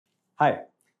Hi.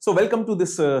 So welcome to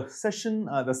this session,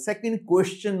 the second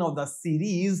question of the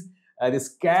series, this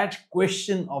cat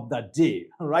question of the day,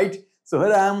 right? So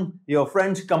here I am, your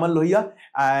friend Kamal Lohia,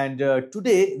 and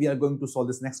today we are going to solve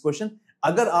this next question.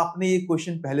 अगर आपने ये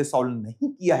question पहले solve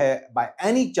नहीं किया है by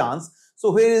any chance,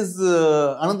 so here is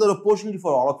another opportunity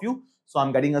for all of you. So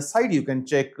I'm getting a side. You can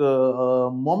check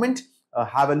a moment,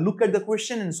 have a look at the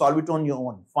question and solve it on your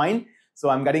own. Fine. So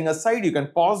I'm getting a side. You can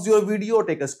pause your video,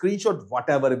 take a screenshot,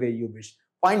 whatever way you wish.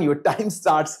 Fine, your time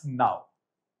starts now.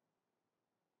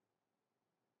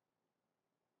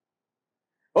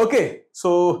 Okay,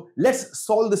 so let's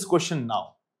solve this question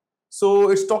now. So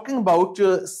it's talking about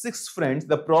six friends.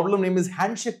 The problem name is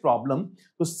handshake problem.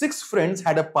 So six friends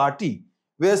had a party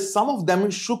where some of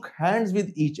them shook hands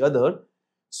with each other.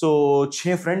 So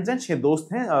 6 friends हैं, 6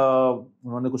 दोस्त हैं,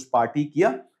 उन्होंने कुछ party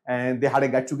किया and they had a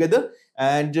get together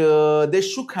and they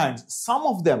shook hands. Some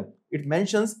of them, it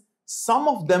mentions some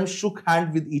of them shook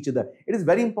hands with each other. It is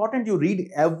very important you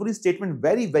read every statement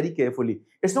very, very carefully.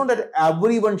 It's not that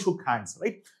everyone shook hands,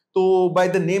 right? So by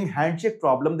the name handshake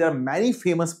problem, there are many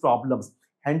famous problems.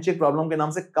 Handshake problem के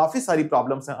नाम से काफी सारी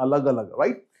problems हैं अलग-अलग,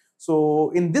 right? So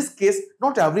in this case,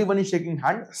 not everyone is shaking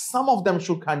hand. Some of them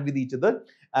shook hand with each other.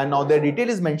 And now their detail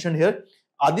is mentioned here.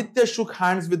 Aditya shook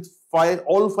hands with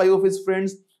all 5 of his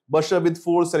friends. Basha with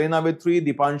 4, Selena with 3,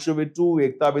 Dipanshu with 2,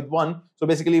 Ekta with 1. So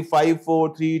basically 5,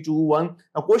 4, 3, 2, 1.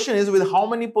 Now question is, with how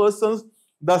many persons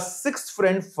the 6th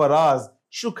friend Faraz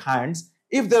shook hands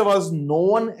if there was no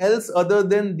one else other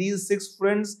than these 6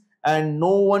 friends and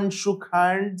no one shook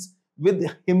hands with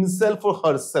himself or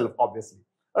herself, obviously.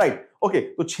 Right. Okay.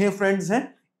 So 6 friends हैं,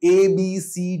 A, B,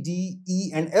 C, D,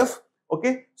 E and F.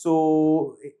 Okay so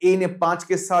ए ने 5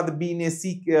 के साथ, B ने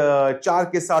सी 4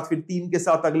 के साथ, फिर 3 के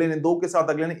साथ, अगले ने 2 के साथ,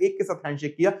 अगले ने 1 के साथ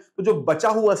हैंडशेक किया. तो जो बचा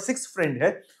हुआ 6 फ्रेंड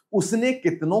है उसने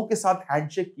कितनों के साथ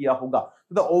हैंडशेक किया होगा?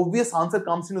 तो the obvious answer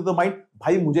comes in the mind,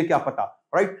 भाई मुझे क्या पता,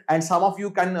 right? And some of you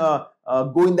can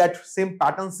go in that same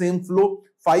pattern, same flow.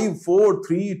 5, 4,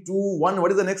 3, 2, 1.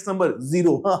 What is the next number?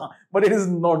 0. But it is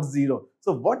not 0.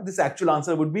 So what this actual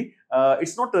answer would be?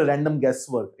 It's not a random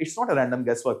guesswork. It's not a random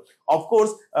guesswork. Of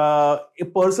course, a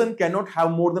person cannot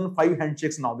have more than 5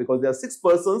 handshakes now because there are 6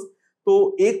 persons. तो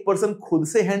एक person खुद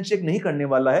से handshake नहीं करने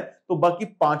वाला है, तो बाकी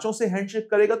 5 से हैंडशेक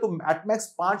करेगा, तो एट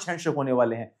मैक्स 5 हैंडशेक होने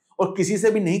वाले हैं. और किसी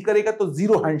से भी नहीं करेगा तो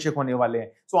 0 हैंडशेक होने वाले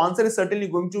हैं. So answer is certainly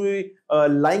going to be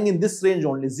lying in this range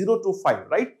only 0 to 5,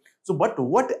 right? So but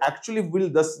what actually will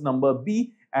this number B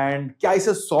and क्या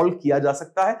इसे सॉल्व किया जा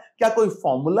सकता है? क्या कोई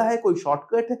फॉर्मूला है, कोई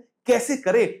शॉर्टकट है? कैसे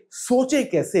करें, सोचे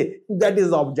कैसे? That is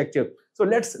the objective. So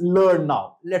let's learn now.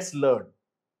 Let's learn.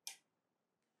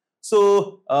 सो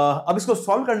अब इसको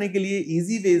सॉल्व करने के लिए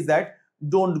easy way is that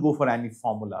don't go for any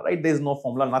formula, right? There is no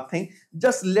formula, nothing.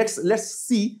 Just let's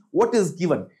see what is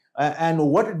given. And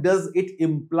what does it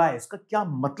imply? इसका क्या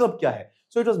मतलब क्या है?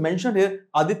 So it was mentioned here,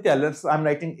 Aditya. I'm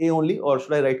writing A only, or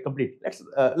should I write complete?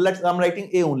 I'm writing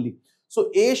A only. So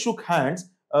A shook hands,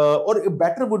 or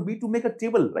better would be to make a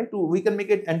table, right? We can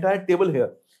make an entire table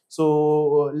here. So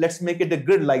let's make it a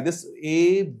grid like this: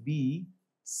 A, B,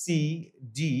 C,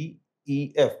 D, E,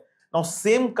 F. Now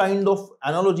same kind of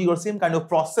analogy or same kind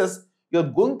of process you're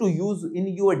going to use in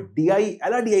your DI,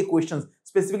 LRDI questions,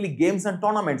 specifically games and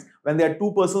tournaments, when there are 2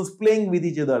 persons playing with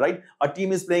each other, right? A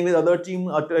team is playing with other team,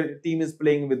 a team is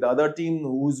playing with the other team,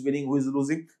 who's winning, who is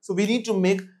losing. So we need to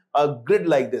make a grid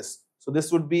like this. So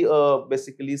this would be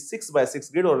basically 6 by 6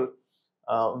 grid, or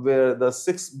where the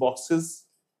 6 boxes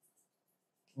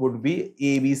would be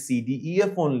A, B, C, D, E,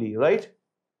 F only, right?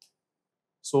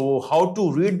 So how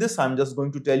to read this, I'm just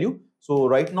going to tell you. So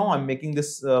right now I'm making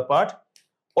this part.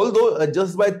 Although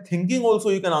just by thinking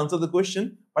also you can answer the question,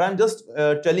 but I'm just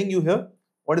telling you here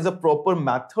what is the proper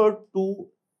method to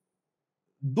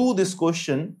do this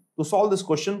question, to solve this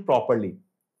question properly.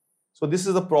 So this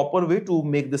is the proper way to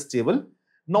make this table.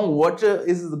 Now what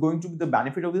is going to be the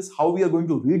benefit of this? How we are going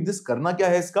to read this? करना क्या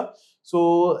है इसका? So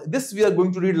this we are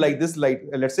going to read like this, like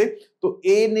let's say, तो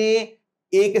A ने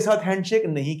A के साथ handshake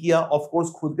नहीं किया, of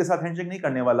course खुद के साथ हैंडशेक नहीं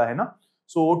करने वाला है ना.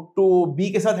 सो तो बी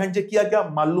के साथ हैंडशेक किया क्या?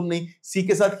 मालूम नहीं. सी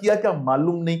के साथ किया क्या?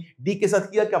 मालूम नहीं. डी के साथ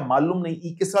किया क्या? मालूम नहीं.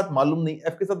 ई के साथ मालूम नहीं.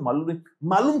 एफ के साथ मालूम नहीं.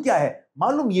 मालूम क्या है?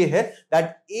 मालूम ये है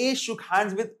that A shook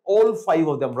hands with all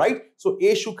 5 of them, right? So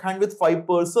A shook hand with 5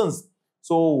 persons.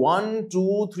 So 1,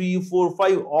 2, 3, 4,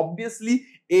 5. Obviously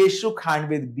A shook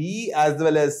hand with B as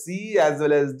well as C as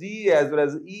well as D as well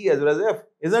as E as well as F,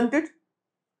 isn't it?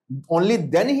 Only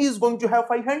then he is going to have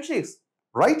 5 handshakes,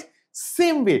 right?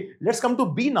 Same way, let's come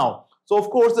to B now. So of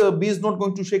course B is not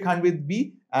going to shake hand with B,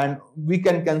 and we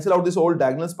can cancel out this old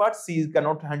diagonal part. C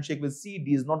cannot handshake with C,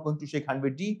 D is not going to shake hand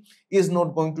with D, E is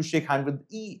not going to shake hand with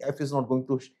E, F is not going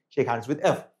to shake hands with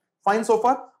F. Fine so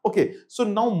far? Okay, so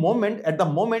now the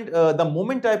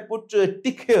moment I put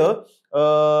tick here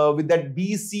with that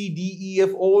B, C, D, E,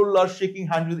 F, all are shaking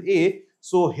hands with A.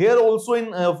 So here also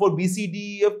in for B, C,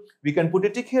 D, E, F, we can put a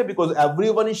tick here because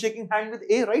everyone is shaking hand with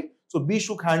A, right? So B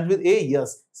shook hand with A,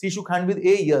 yes. C shook hand with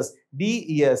A, yes. D,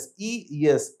 yes. E,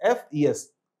 yes. F, yes.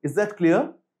 Is that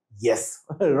clear? Yes.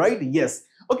 Right? Yes.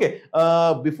 Okay.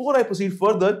 Before I proceed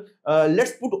further,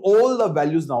 let's put all the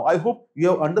values now. I hope you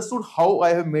have understood how I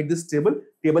have made this table.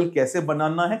 Table कैसे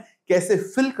बनाना है, कैसे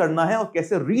fill करना है और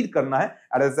कैसे read करना है.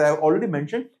 And as I have already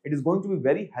mentioned, it is going to be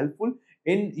very helpful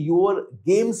in your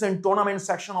games and tournament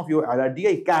section of your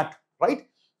LRDI CAT, right?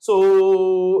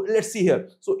 So let's see here.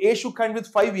 So A shook hand with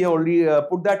 5. We have already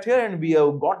put that here, and we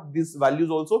have got these values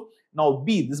also. Now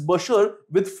B, this Bashar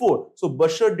with 4. So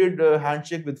Bashar did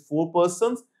handshake with 4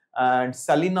 persons, and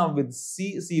Salina with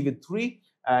C with 3,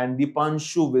 and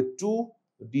Dipanshu with 2,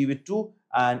 D with 2,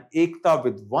 and Ekta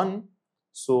with 1.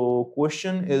 So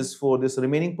question is for this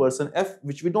remaining person F,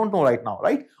 which we don't know right now,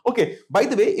 right? Okay. By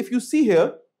the way, if you see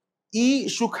here, E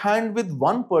shook hand with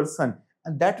 1 person,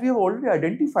 and that we have already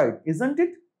identified, isn't it?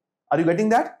 Are you getting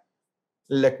that?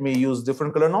 Let me use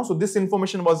different color now. So this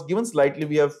information was given, slightly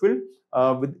we have filled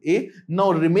with A.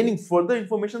 Now remaining further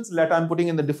informations that I'm putting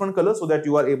in the different color so that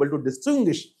you are able to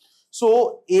distinguish.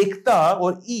 So Ekta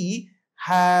or E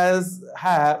have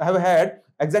had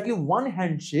exactly 1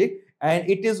 handshake, and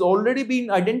it is already been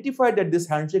identified that this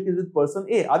handshake is with person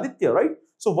A, Aditya, right?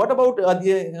 So what about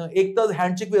Ekta's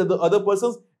handshake with the other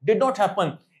persons? Did not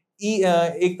happen.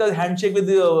 Ekta's handshake with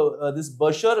this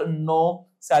Bashar, no.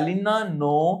 Salina,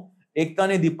 no. एकता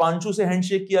ने दीपांशु से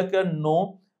handshake किया क्या?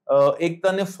 No.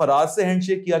 एकता ने फराज से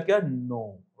handshake किया क्या?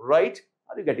 No. Right?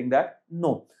 Are you getting that?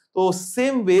 No. तो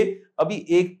same way अभी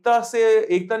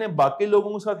एकता ने बाकी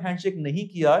लोगों के साथ हैंडशेक नहीं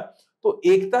किया, तो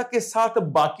एकता के साथ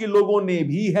बाकी लोगों ने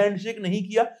भी हैंडशेक नहीं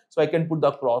किया. सो I can put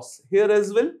the cross here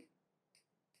as well.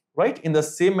 Right? In the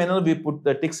same manner, we put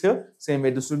the ticks here. Same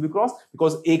way, this will be crossed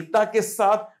because एकता के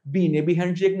साथ B ने भी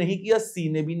हैंडशेक नहीं किया, C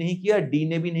ने भी नहीं किया, D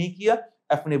ने भी नहीं किया,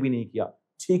 F ने भी नहीं किया.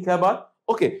 ठीक है बात?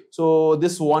 Okay, so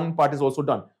this one part is also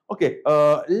done. Okay,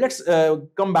 let's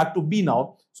come back to B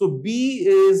now. So B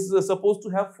is supposed to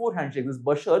have 4 handshakes. This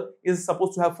Bashar is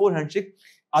supposed to have 4 handshakes.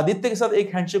 Aditya के साथ एक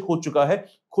हैंडशेक हो चुका है,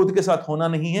 खुद के साथ होना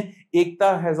नहीं है.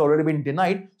 एकता has already been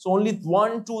denied. So only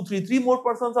 1, 2, 3, 3 more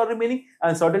persons are remaining,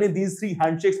 and certainly these 3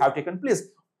 handshakes have taken place.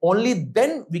 Only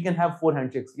then we can have 4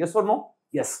 handshakes. Yes or no?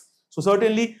 Yes. So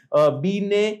certainly B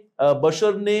ने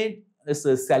बशर ने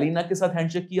सेलिना के साथ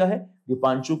handshake किया है,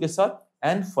 दीपांशु के साथ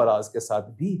and Faraz के साथ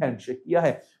भी हैंडशेक किया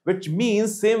है, which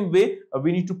means same way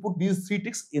we need to put these 3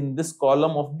 ticks in this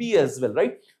column of B as well,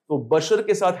 right? तो बशर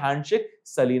के साथ हैंडशेक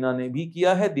सलीना ने भी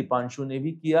किया है, दीपांशु ने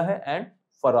भी किया है and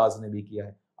फराज ने भी किया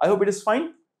है. I hope it is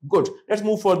fine. Good. Let's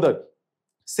move further.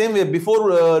 Same way,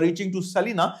 before reaching to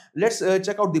Salina, let's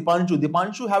check out Dipanshu.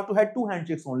 Dipanshu have to have 2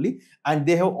 handshakes only, and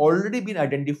they have already been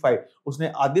identified.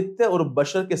 उसने आदित्य और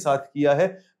बशर के साथ किया है.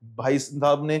 भाई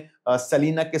साहब ने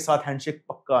सलीना के साथ हैंडशेक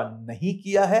पक्का नहीं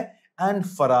किया है, and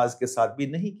फराज के साथ भी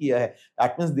नहीं किया है.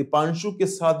 That means Dipanshu के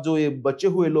साथ जो ये बचे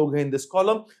हुए लोग हैं in this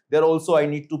column, there also I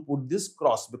need to put this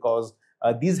cross because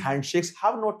these handshakes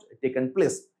have not taken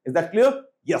place. Is that clear?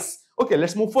 Yes. Okay,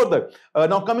 let's move further.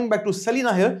 Now coming back to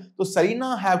Salina here. So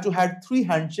Salina have to had 3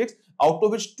 handshakes, out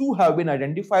of which 2 have been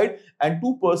identified and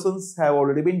 2 persons have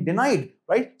already been denied,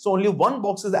 right? So only 1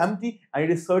 box is empty and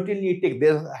it is certainly a tick.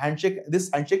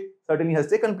 This handshake certainly has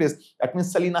taken place. That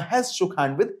means Salina has shook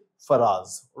hand with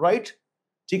Faraz, right?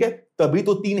 ठीक है, तभी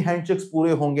तो 3 handshakes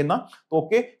पूरे होंगे ना. तो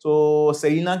okay, सो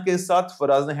सलीना के साथ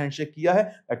फराज ने हैंडशेक किया है.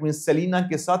 दैट मींस सलीना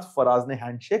के साथ फराज ने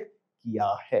हैंडशेक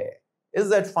किया है. Is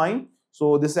that fine?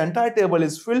 So this entire table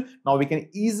is filled. Now we can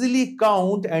easily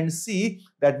count and see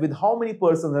that with how many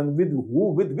persons and with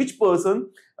which person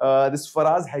this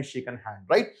Faraz has shaken hand,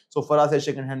 right? So Faraz has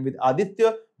shaken hand with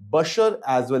Aditya, Bashar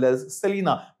as well as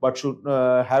Salina, but should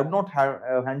have not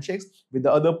have handshakes with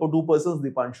the other 2 persons,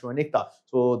 Dipanshu and Ekta.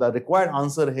 So the required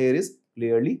answer here is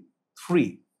clearly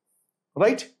 3,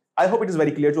 right? I hope it is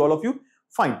very clear to all of you.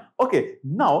 Fine. Okay.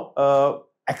 Now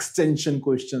extension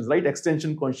questions, right?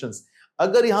 Extension questions.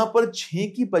 अगर यहां पर 6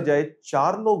 की बजाय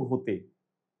 4 लोग होते,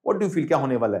 what do you feel क्या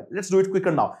होने वाला है? Let's do it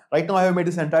quicker now. Right now I have made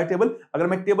this entire table. अगर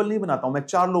मैं टेबल नहीं बनाता हूं, मैं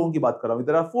 4 लोगों की बात कर रहा हूं.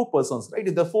 There are 4 persons, right?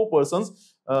 If there are 4 persons,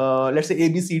 let's say A,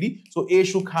 B, C, D. So A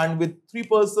shook hand with 3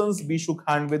 persons, B shook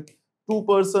hand with 2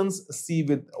 persons, C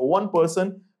with 1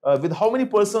 person. With how many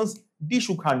persons D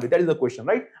shook hand with? That is the question,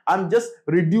 right? I'm just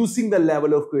reducing the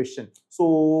level of question. So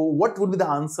what would be the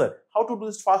answer? How to do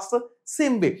this faster?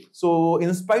 Same way. So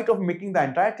in spite of making the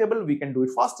entire table, we can do it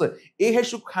faster. A has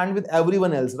shook hand with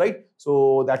everyone else, right?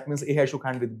 So that means A has shook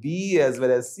hand with B as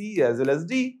well as C as well as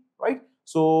D, right?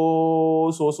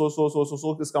 So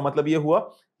इसका मतलब ये हुआ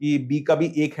कि B का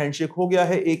भी एक handshake हो गया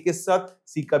है A के साथ,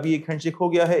 C का भी एक हैंडशेक हो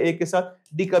गया है A के साथ,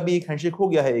 D का भी एक हैंडशेक हो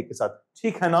गया है A के साथ,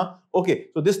 ठीक है ना? Okay,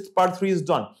 so this part 3 is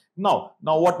done. Now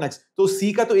what next? तो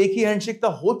C का तो एक ही हैंडशेक था,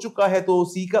 हो चुका है, तो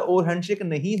C का और हैंडशेक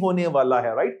नहीं होने वाला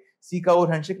है, right? C का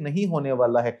और हैंडशेक नहीं होने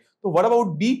वाला है. तो what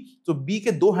about B? तो B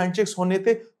के दो हैंडशेक्स होने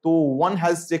थे, तो one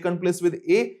has taken place with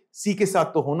A. C के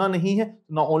साथ तो होना नहीं है,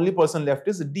 now only person left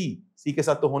is D. C के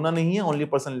साथ तो होना नहीं है, only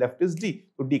person left is D.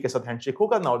 तो D के साथ हैंडशेक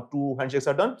होगा. Now two handshakes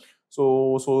are done. So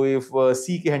if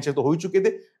C के हैंडशेक तो हो ही चुके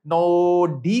थे, now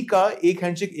D का एक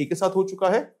हैंडशेक A के साथ हो चुका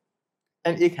है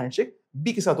एंड एक हैंडशेक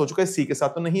B के साथ हो चुका है. C के साथ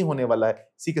तो नहीं होने वाला है,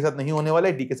 C के साथ नहीं होने वाला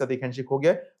है, D के साथ एक हैंडशेक हो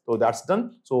गया है, तो that's done.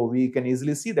 So we can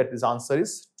easily see that this answer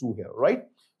is 2 here, right?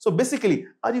 So basically,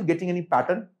 are you getting any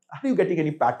pattern? Are you getting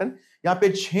any pattern? यहाँ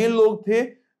पे 6 लोग थे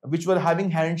which were having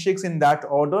handshakes in that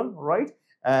order, right?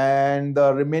 And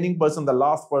the remaining person, the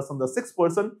last person, the 6th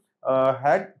person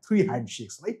had 3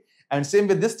 handshakes, right? And same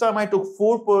with this time I took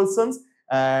 4 persons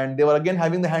and they were again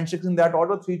having the handshakes in that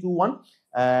order, 3, 2, 1.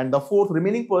 And the 4th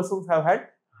remaining persons have had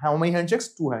how many handshakes?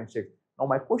 2 handshakes. Now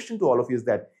my question to all of you is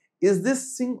that, is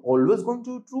this thing always going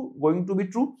to be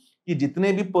true? कि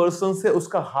जितने भी persons है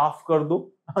उसका half कर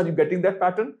दो. Are you getting that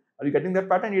pattern? Are you getting that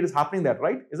pattern? It is happening that,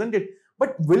 right? Isn't it?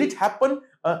 But will it happen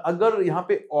अगर यहाँ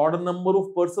पे odd number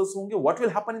of persons होंगे? What will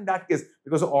happen in that case?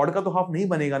 Because odd का तो half नहीं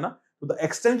बनेगा ना. So the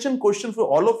extension question for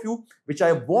all of you, which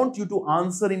I want you to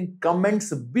answer in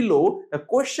comments below. The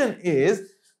question is,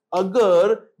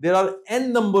 अगर there are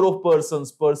n number of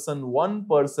persons, person 1,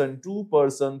 person 2,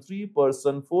 person 3,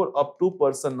 person 4, up to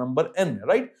person number n,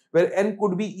 right? Where n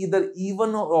could be either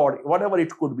even or odd, whatever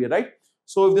it could be, right?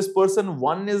 So if this person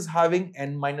 1 is having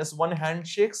n minus 1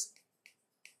 handshakes,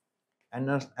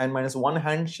 n minus 1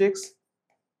 handshakes,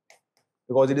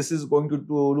 because this is going to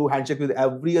do handshake with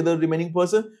every other remaining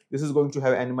person, this is going to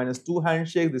have n minus 2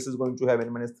 handshakes, this is going to have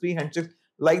n minus 3 handshakes.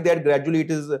 Like that, gradually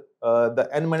it is the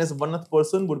n minus 1th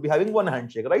person would be having 1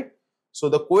 handshake, right? So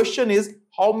the question is,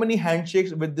 how many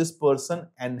handshakes will this person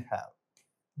n have?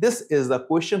 This is the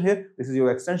question here. This is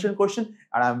your extension question,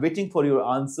 and I'm waiting for your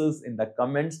answers in the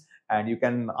comments, and you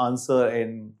can answer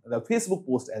in the Facebook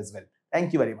post as well.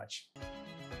 Thank you very much.